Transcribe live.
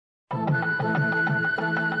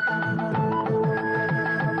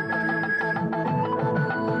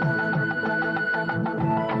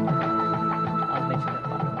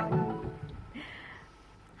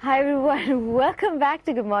everyone, welcome back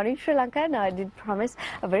to Good Morning Sri Lanka. Now I did promise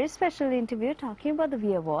a very special interview talking about the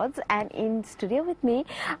V Awards, and in studio with me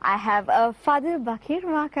I have Fadhil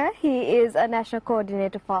Markar. He is a national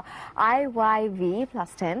coordinator for IYV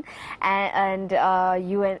plus 10 and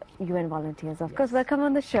UN volunteers. Of course, welcome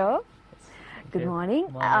on the show. Good morning.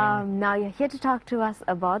 Now you're here to talk to us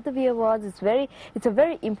about the V Awards. It's a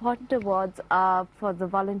very important awards for the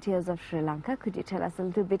volunteers of Sri Lanka. Could you tell us a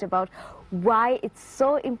little bit about why it's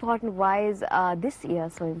so important? Why is this year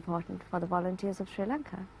so important for the volunteers of Sri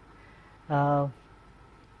Lanka?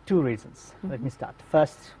 Two reasons. Let me start.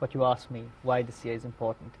 First, what you asked me, why this year is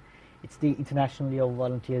important. It's the International Year of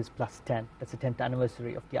Volunteers plus 10. That's the 10th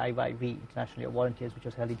anniversary of the IYV, International Year of Volunteers, which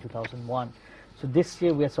was held in 2001. So this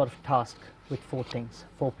year we are sort of tasked with four things,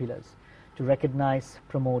 four pillars: to recognize,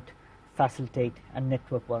 promote, facilitate and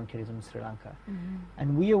network volunteerism in Sri Lanka.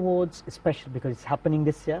 And V Awards is special because it's happening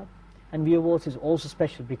this year, and V Awards is also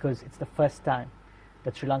special because it's the first time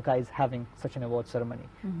that Sri Lanka is having such an award ceremony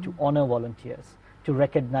to honor volunteers, to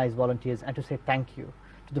recognize volunteers and to say thank you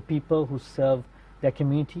to the people who serve their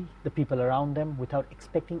community, the people around them, without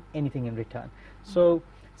expecting anything in return. So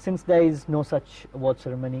since there is no such award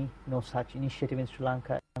ceremony, no such initiative in Sri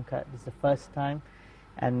Lanka, this is the first time,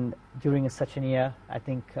 and during such a year, I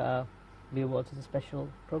think V Awards is a special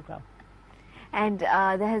program. And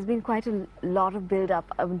there has been quite a lot of build-up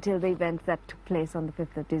until the event that took place on the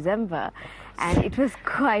 5th of December. And it was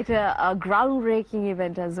quite a groundbreaking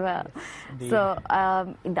event as well. Yes,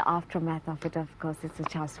 so in the aftermath of it, of course, it's a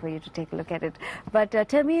chance for you to take a look at it. But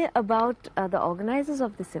tell me about the organizers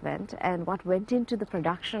of this event and what went into the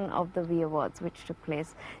production of the V Awards, which took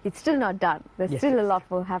place. It's still not done. There's still a lot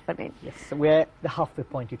more happening. Yes, so we're at the halfway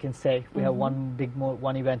point, you can say. We have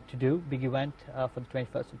one event to do, big event for the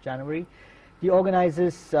 21st of January. The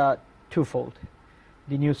organizers, twofold.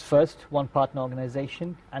 The News First, one partner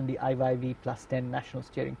organization, and the IYV plus 10 National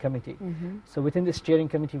Steering Committee. So within the steering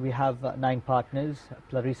committee we have 9 partners.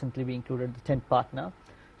 Recently we included the 10th partner.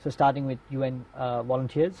 So starting with UN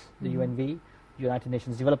volunteers, the UNV, United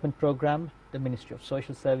Nations Development Programme, the Ministry of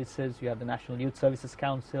Social Services, you have the National Youth Services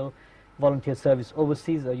Council, Volunteer Service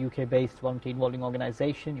Overseas, a UK-based volunteer involving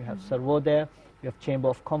organization. You have Sarvodaya, you have Chamber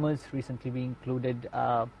of Commerce. Recently we included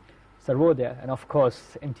Sarvodaya, and of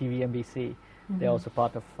course MTV, NBC, they're also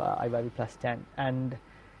part of IYV plus 10. And there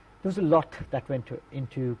was a lot that went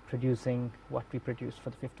into producing what we produced for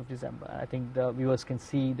the 5th of December. I think the viewers can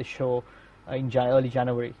see the show in early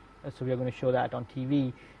January, so we are going to show that on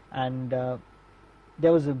TV. And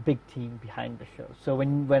there was a big team behind the show. So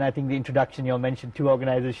when I think the introduction you all mentioned 2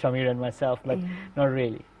 organizers, Shamir and myself, not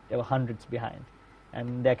really, there were hundreds behind,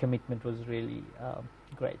 and their commitment was really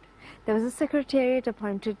great. There was a secretariat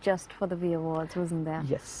appointed just for the V Awards, wasn't there?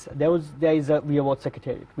 Yes, there is a V Awards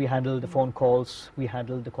secretariat. We handled the phone calls, we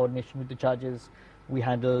handled the coordination with the judges, we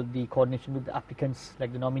handled the coordination with the applicants,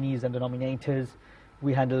 like the nominees and the nominators.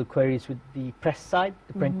 We handled queries with the press side,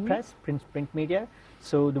 the print press, print media.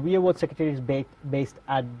 So the V Awards secretariat is based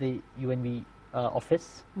at the UNV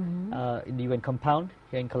office in the UN compound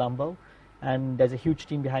here in Colombo. And there's a huge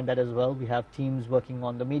team behind that as well. We have teams working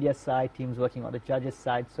on the media side, teams working on the judges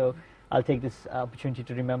side. So I'll take this opportunity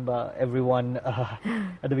to remember everyone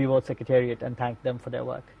at the V Awards Secretariat and thank them for their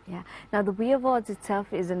work. Yeah. Now the V Awards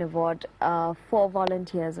itself is an award for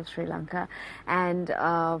volunteers of Sri Lanka, and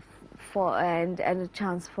and a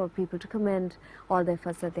chance for people to commend all the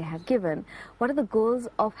efforts that they have given. What are the goals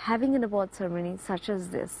of having an award ceremony such as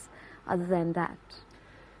this, other than that?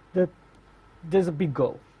 There's a big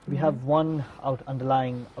goal. We have one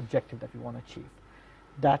underlying objective that we want to achieve.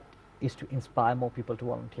 That is to inspire more people to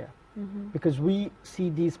volunteer. Because we see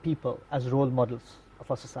these people as role models of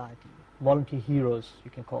our society, volunteer heroes, you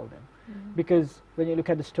can call them. Because when you look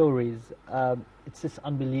at the stories, it's just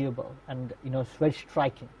unbelievable, and it's very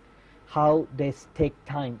striking how they take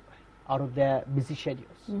time out of their busy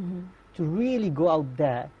schedules to really go out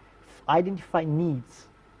there, identify needs,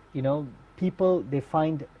 people they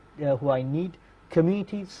find who are in need,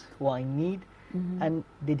 communities who are in need, and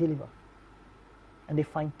they deliver. And they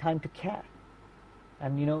find time to care.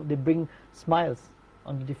 And they bring smiles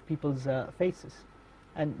on the people's faces.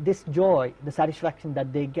 And this joy, the satisfaction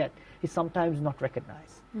that they get, is sometimes not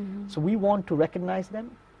recognized. So we want to recognize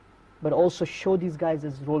them, but also show these guys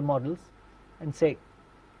as role models and say,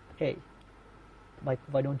 hey,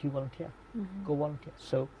 why don't you volunteer? Go volunteer.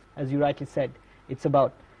 So as you rightly said, it's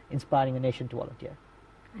about inspiring a nation to volunteer.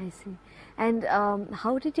 I see. And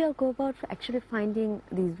how did you go about actually finding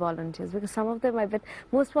these volunteers? Because some of them, I bet,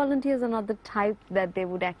 most volunteers are not the type that they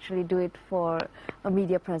would actually do it for a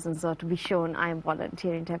media presence or to be shown I am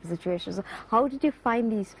volunteering type of situation. So how did you find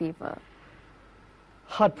these people?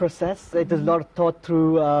 Hard process. It was a lot of thought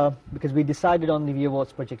through because we decided on the V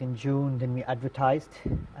Awards project in June, then we advertised,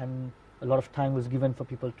 and a lot of time was given for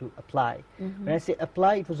people to apply. When I say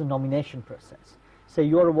apply, it was a nomination process. Say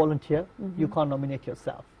you're a volunteer, you can't nominate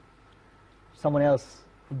yourself. Someone else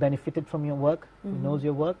who benefited from your work, who knows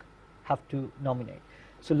your work, have to nominate.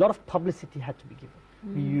 So a lot of publicity had to be given.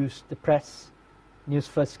 We used the press. News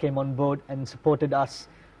First came on board and supported us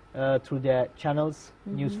through their channels.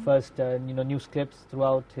 News First, news clips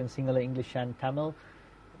throughout in Sinhala, English and Tamil.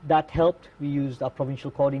 That helped. We used our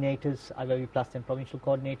provincial coordinators, IYV Plus 10 provincial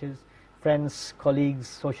coordinators, friends, colleagues,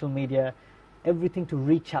 social media, everything to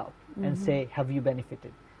reach out and say, have you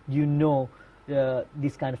benefited? Do you know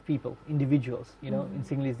these kind of people, individuals? In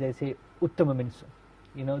Sinhalese they say, uttama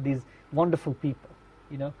minsu. These wonderful people,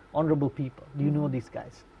 honorable people. Do you know these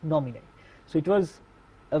guys? Nominate. So it was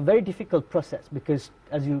a very difficult process because,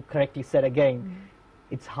 as you correctly said again,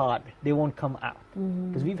 it's hard. They won't come out.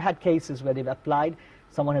 Because we've had cases where they've applied,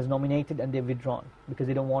 someone has nominated and they've withdrawn because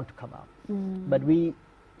they don't want to come out. But we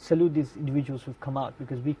salute these individuals who've come out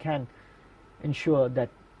because we can ensure that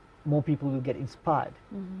more people will get inspired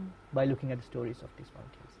by looking at the stories of these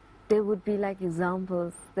volunteers. There would be like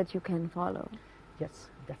examples that you can follow. Yes,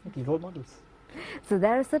 definitely, role models. So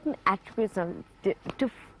there are certain attributes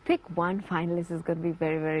to pick one finalist is going to be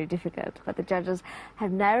very, very difficult. But the judges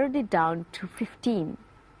have narrowed it down to 15.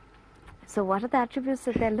 So what are the attributes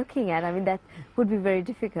that they're looking at? I mean, that would be very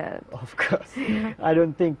difficult. Of course. I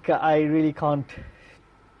don't think I really can't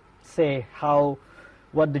say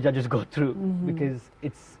what the judges go through because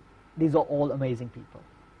these are all amazing people.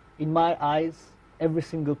 In my eyes, every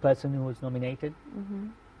single person who was nominated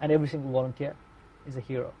and every single volunteer is a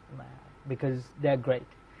hero in my eye because they're great.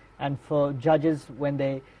 And for judges, when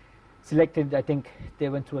they selected, I think they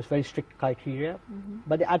went through a very strict criteria.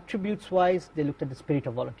 But the attributes-wise, they looked at the spirit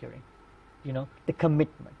of volunteering, the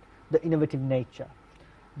commitment, the innovative nature.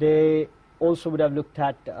 They also would have looked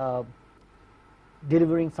at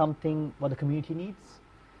delivering something what the community needs.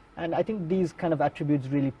 And I think these kind of attributes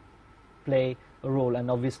really play a role,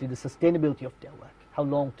 and obviously the sustainability of their work, how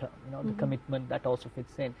long-term, the commitment that also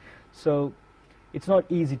fits in. So it's not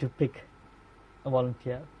easy to pick a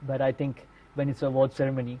volunteer, but I think when it's an award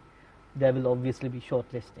ceremony, there will obviously be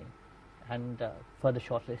shortlisting and further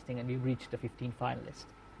shortlisting, and we reached the 15 finalists.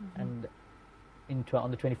 And on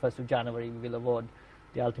the 21st of January, we will award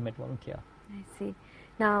the ultimate volunteer. I see.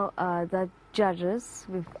 Now, the judges,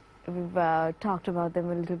 we've talked about them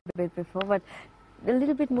a little bit before, but a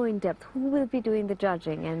little bit more in depth. Who will be doing the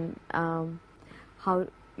judging and how?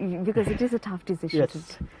 Because it is a tough decision. Yes,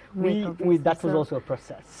 to make, that was also a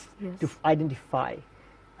process to identify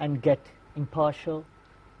and get impartial,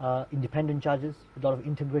 independent judges with a lot of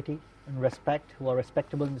integrity and respect, who are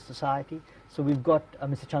respectable in the society. So we've got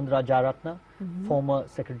Mr. Chandra Jayaratna, former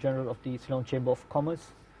Secretary General of the Ceylon Chamber of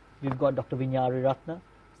Commerce. We've got Dr. Vinyari Ratna,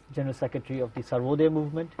 General Secretary of the Sarvodaya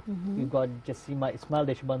Movement. We've got Jassima Ismail,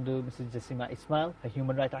 Deshbandhu Mrs. Jassima Ismail, a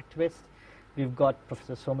human rights activist. We've got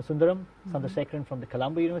Professor Somasundaram, Chandrasekharan from the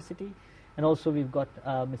Colombo University. And also we've got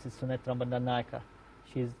Mrs. Sunetra Bandanayaka.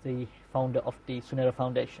 She's the founder of the Sunera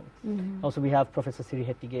Foundation. Also we have Professor Siri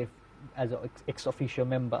Hettige as an ex-officio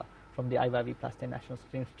member from the IYV Plus 10 National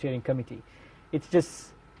Steering Committee. It's just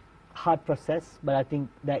a hard process, but I think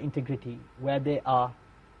their integrity, where they are,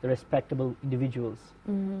 the respectable individuals,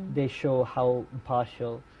 they show how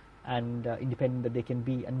impartial and independent that they can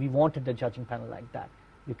be. And we wanted the judging panel like that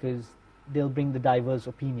because they'll bring the diverse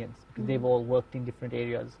opinions because they've all worked in different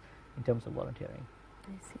areas in terms of volunteering.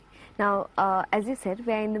 I see. Now, as you said,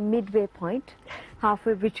 we're in the midway point,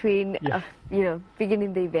 halfway between,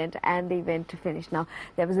 beginning the event and the event to finish. Now,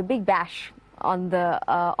 there was a big bash on the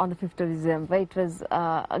 5th of December. It was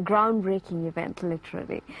a groundbreaking event,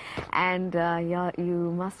 literally. And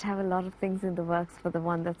you must have a lot of things in the works for the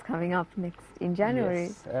one that's coming up next in January.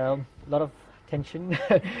 Yes, a lot of tension,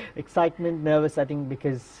 excitement, nervous, I think,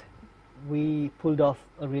 because we pulled off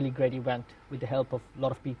a really great event with the help of a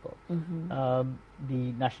lot of people.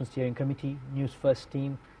 The National Steering Committee, News First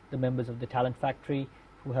team, the members of the Talent Factory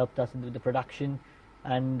who helped us with the production,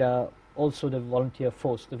 and also the volunteer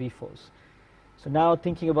force, the V-Force. So now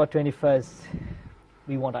thinking about 21st,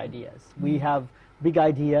 we want ideas. We have big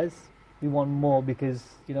ideas. We want more because,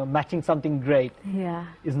 matching something great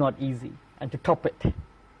is not easy. And to top it,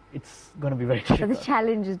 it's going to be very difficult. But the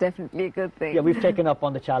challenge is definitely a good thing. Yeah, we've taken up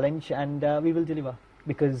on the challenge and we will deliver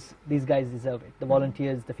because these guys deserve it. The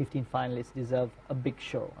volunteers, the 15 finalists deserve a big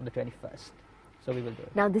show on the 21st. So we will do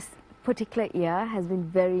it. Now this particular year has been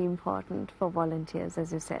very important for volunteers,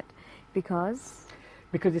 as you said, because?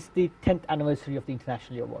 Because it's the 10th anniversary of the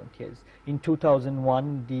International Year of Volunteers. In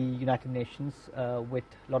 2001, the United Nations, with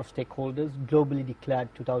a lot of stakeholders, globally declared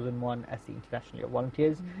 2001 as the International Year of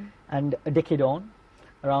Volunteers. And a decade on,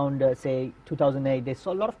 around, say, 2008, they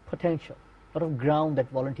saw a lot of potential, a lot of ground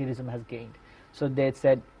that volunteerism has gained. So they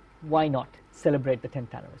said, why not celebrate the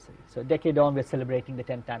 10th anniversary? So a decade on, we're celebrating the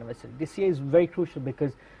 10th anniversary. This year is very crucial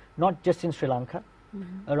because not just in Sri Lanka,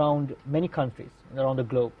 around many countries around the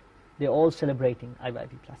globe, they're all celebrating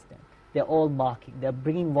IYP plus 10. They're all marking, they're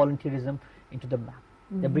bringing volunteerism into the map.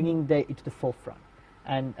 They're bringing it into the forefront.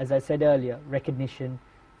 And as I said earlier, recognition,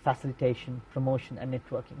 facilitation, promotion and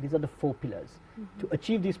networking. These are the 4 pillars. To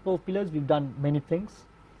achieve these 4 pillars, we've done many things,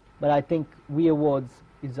 but I think We Awards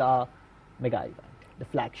is our mega event, the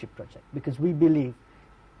flagship project, because we believe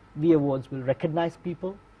We Awards will recognize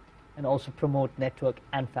people and also promote, network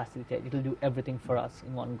and facilitate. It will do everything for us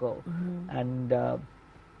in one go. And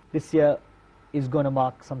this year is going to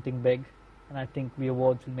mark something big, and I think We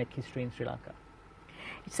Awards will make history in Sri Lanka.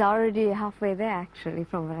 It's already halfway there, actually,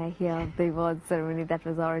 from what I hear of the awards ceremony that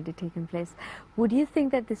was already taken place. Would you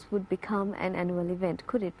think that this would become an annual event?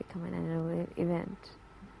 Could it become an annual event?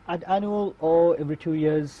 At annual or every 2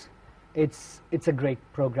 years, it's a great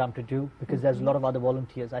program to do because there's a lot of other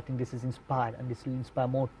volunteers. I think this is inspired, and this will inspire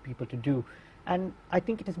more people to do. And I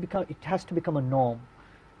think it has to become a norm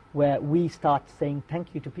where we start saying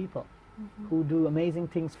thank you to people who do amazing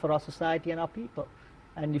things for our society and our people.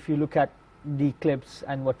 And if you look at the clips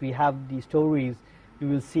and what we have, the stories, you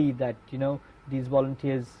will see that, you know, these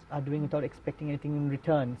volunteers are doing without expecting anything in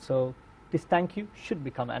return. So this thank you should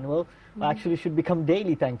become annual, or actually should become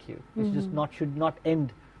daily thank you. It should not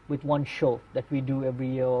end with one show that we do every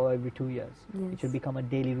year or every 2 years. It should become a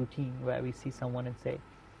daily routine where we see someone and say,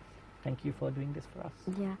 thank you for doing this for us.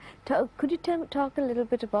 Yeah. Could you talk a little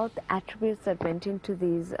bit about the attributes that went into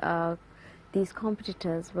these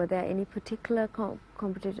competitors? Were there any particular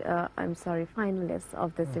finalists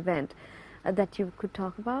of this event that you could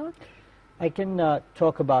talk about? I can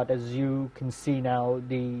talk about, as you can see now,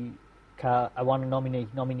 I want to nominate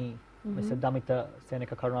Mr. Damita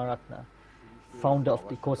Seneka Karunaratna, founder of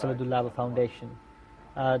the Kosala Dullava Foundation.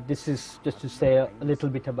 This is just to say a little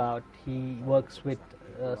bit about, he works with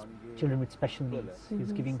children with special needs.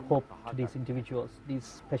 He's giving hope to these individuals, these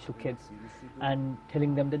special kids, and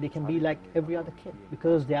telling them that they can be like every other kid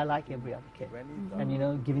because they are like every other kid. And, you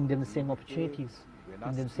know, giving them the same opportunities,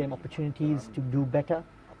 to do better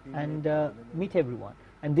and meet everyone.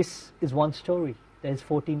 And this is one story. There's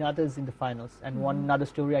 14 others in the finals. And one other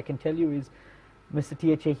story I can tell you is Mr.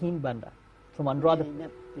 T.H.A. Heenbanda from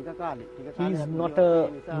Anuradhapura. He's not a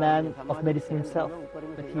man of medicine himself,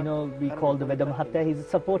 but, you know, we call the Veda Mahatya. He's a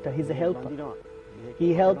supporter, he's a helper.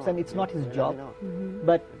 He helps, and it's not his job,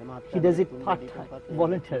 but he does it part-time,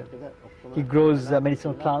 voluntarily. He grows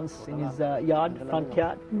medicinal plants in his front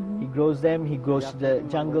yard. He grows them, he goes to the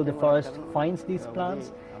jungle, the forest, finds these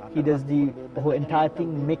plants. He does the whole entire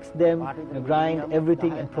thing, mix them, grind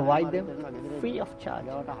everything and provide them free of charge.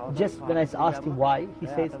 Just when I asked him why, he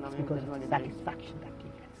says it's because of the satisfaction that he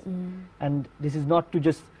gets. And this is not to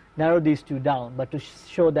just narrow these 2 down, but to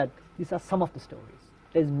show that these are some of the stories.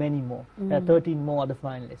 There's many more. There are 13 more other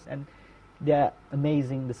finalists, and they're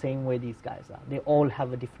amazing the same way these guys are. They all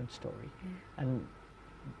have a different story. And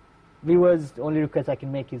viewers, the only request I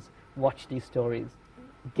can make is watch these stories,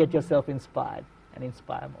 get yourself inspired, and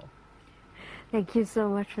inspire more. Thank you so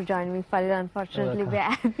much for joining me, Fadhil. Unfortunately, we're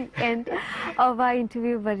at the end of our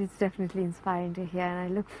interview, but it's definitely inspiring to hear, and I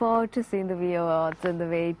look forward to seeing the V Awards and the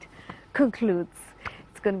way it concludes.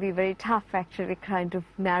 It's going to be very tough, actually, trying to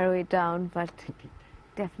narrow it down, but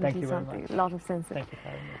definitely something, a lot of sense. Thank you for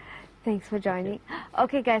having me. Thanks for joining.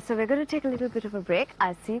 Okay, guys, so we're going to take a little bit of a break.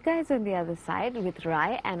 I'll see you guys on the other side with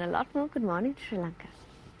Rai and a lot more Good Morning Sri Lanka.